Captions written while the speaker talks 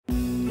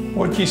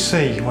What do you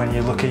see when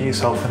you look at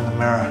yourself in the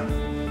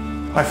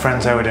mirror? Hi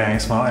friends, how are we doing?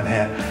 It's Martin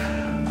here.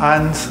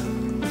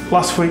 And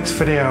last week's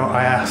video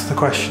I asked the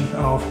question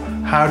of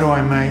how do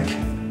I make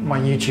my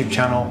YouTube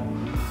channel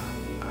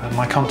and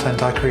my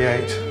content I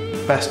create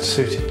best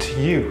suited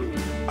to you?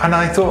 And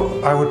I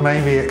thought I would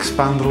maybe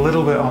expand a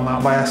little bit on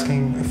that by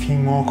asking a few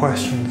more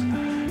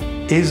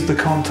questions. Is the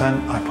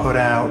content I put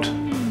out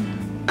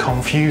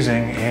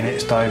confusing in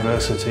its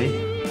diversity?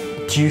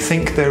 Do you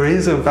think there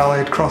is a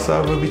valid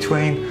crossover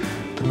between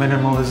the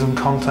minimalism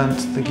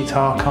content, the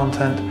guitar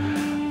content?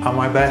 Am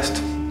I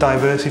best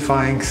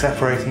diversifying,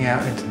 separating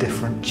out into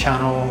different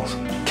channels?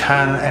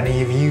 Can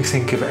any of you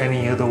think of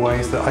any other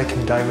ways that I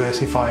can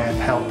diversify and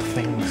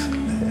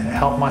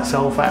help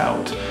myself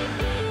out?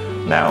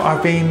 Now,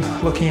 I've been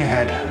looking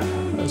ahead.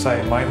 As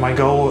I say, my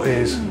goal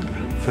is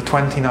for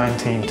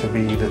 2019 to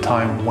be the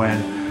time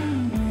when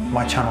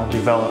my channel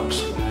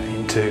develops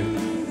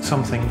into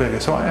something bigger.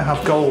 So I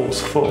have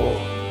goals for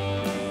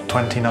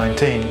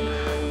 2019.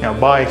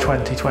 By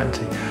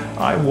 2020,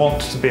 I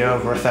want to be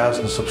over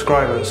 1,000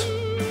 subscribers.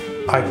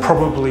 I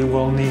probably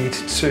will need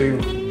to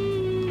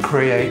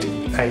create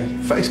a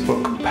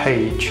Facebook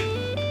page.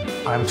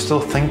 I'm still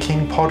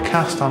thinking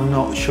podcast. I'm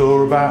not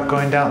sure about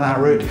going down that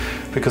route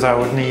because I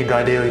would need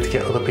ideally to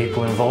get other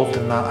people involved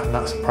in that, and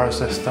that's a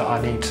process that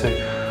I need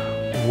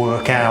to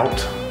work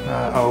out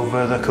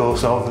over the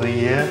course of the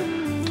year.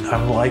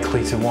 I'm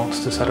likely to want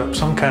to set up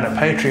some kind of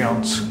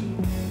Patreon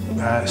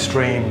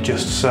stream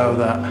just so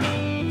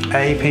that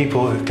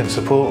people who can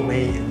support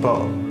me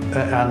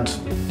and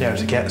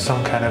to get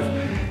some kind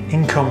of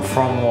income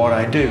from what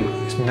I do.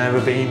 It's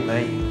never been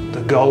the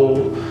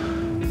goal,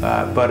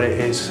 but it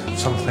is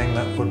something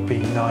that would be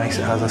nice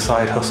as a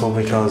side hustle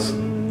because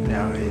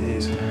it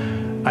is.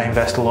 I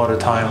invest a lot of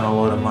time and a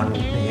lot of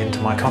money into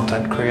my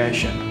content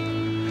creation.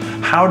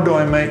 How do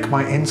I make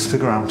my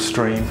Instagram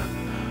stream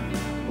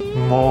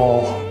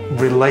more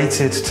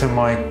related to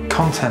my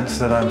content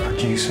that I'm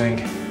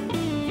producing?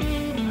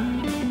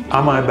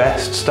 Am I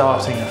best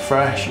starting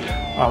afresh?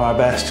 Am I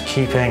best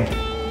keeping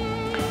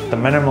the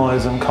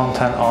minimalism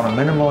content on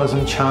a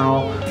minimalism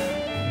channel,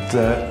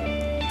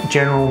 the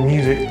general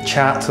music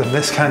chats and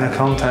this kind of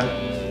content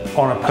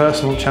on a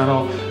personal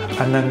channel,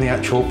 and then the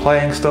actual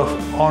playing stuff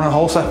on a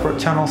whole separate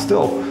channel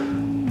still?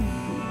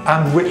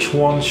 And which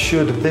one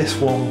should this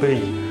one be?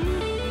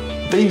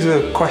 These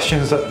are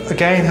questions that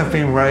again have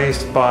been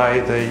raised by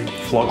the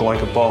Flog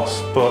Like a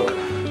Boss book.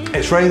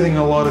 It's raising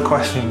a lot of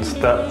questions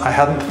that I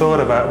hadn't thought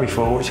about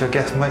before, which I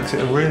guess makes it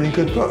a really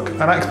good book.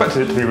 And I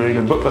expected it to be a really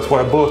good book, that's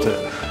why I bought it,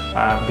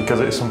 because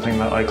it's something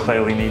that I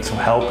clearly need some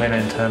help in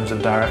terms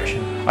of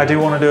direction. I do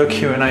want to do a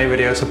Q&A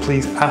video, so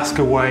please ask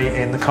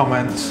away in the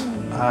comments.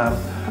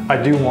 I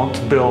do want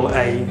to build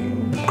a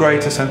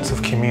greater sense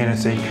of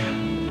community,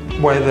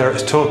 whether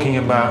it's talking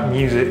about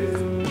music,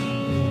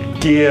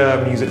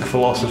 gear, music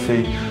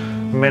philosophy,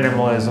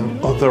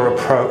 minimalism, other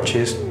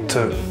approaches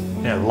to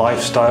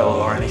lifestyle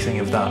or anything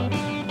of that.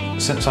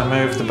 Since I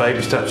moved the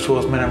baby steps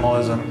towards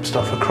minimalism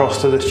stuff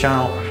across to this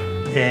channel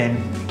in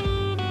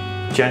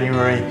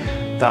January,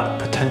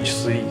 that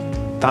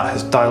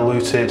has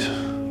diluted.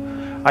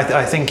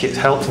 I think it's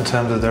helped in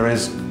terms of there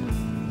is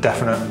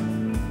definite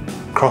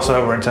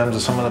crossover in terms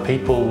of some of the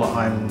people that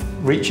I'm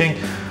reaching.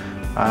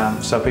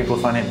 So people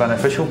find it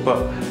beneficial,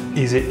 but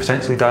is it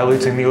potentially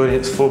diluting the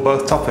audience for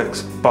both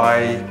topics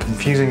by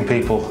confusing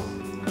people?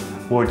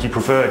 Would you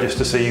prefer just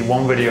to see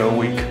one video a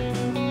week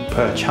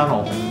per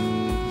channel?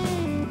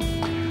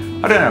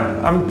 I don't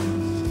know,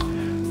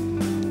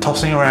 I'm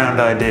tossing around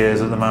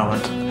ideas at the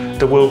moment.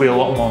 There will be a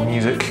lot more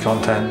music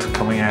content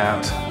coming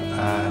out.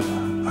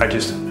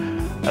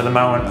 At the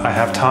moment I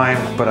have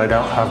time, but I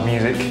don't have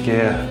music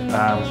gear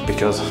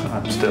because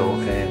I'm still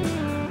in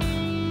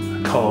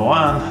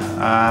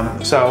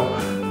Coloane. So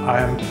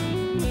I'm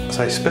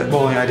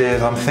spitballing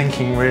ideas. I'm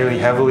thinking really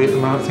heavily at the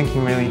moment,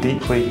 thinking really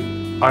deeply.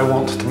 I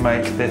want to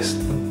make this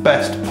the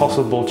best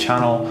possible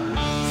channel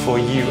for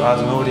you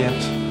as an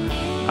audience,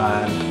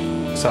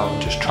 and so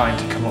I'm just trying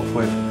to come up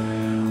with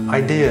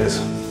ideas.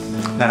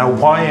 Now,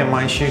 why am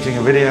I shooting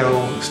a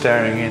video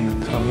staring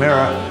into a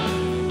mirror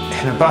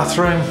in a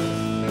bathroom?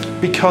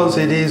 Because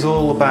it is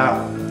all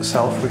about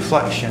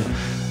self-reflection,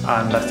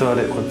 and I thought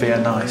it would be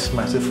a nice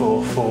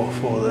metaphor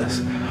for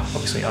this.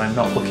 Obviously I'm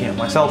not looking at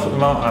myself at the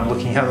moment, I'm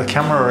looking at the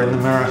camera in the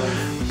mirror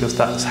because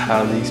that's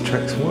how these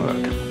tricks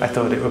work. I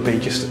thought it would be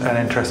just an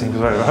interesting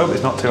perspective. I hope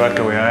it's not too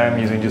echoey. I am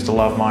using just a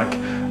lav mic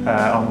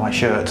on my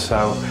shirt,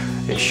 so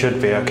it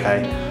should be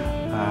okay.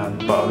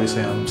 But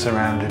obviously I'm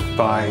surrounded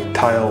by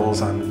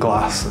tiles and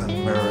glass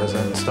and mirrors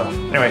and stuff.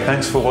 Anyway,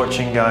 thanks for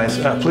watching guys.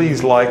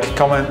 Please like,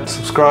 comment,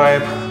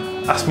 subscribe,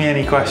 ask me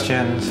any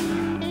questions,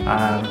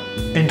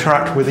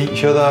 interact with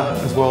each other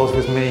as well as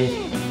with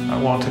me. I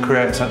want to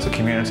create a sense of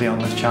community on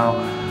this channel.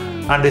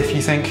 And if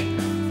you think,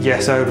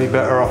 yes, I would be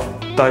better off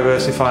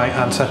diversifying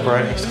and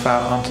separating stuff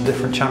out onto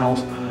different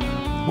channels,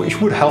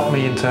 which would help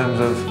me in terms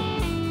of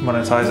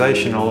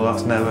monetization, although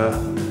that's never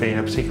been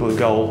a particular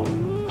goal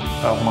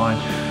of mine,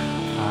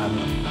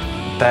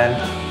 then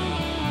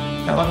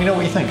let me know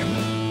what you think.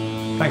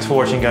 Thanks for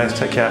watching guys,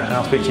 take care, and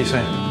I'll speak to you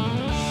soon.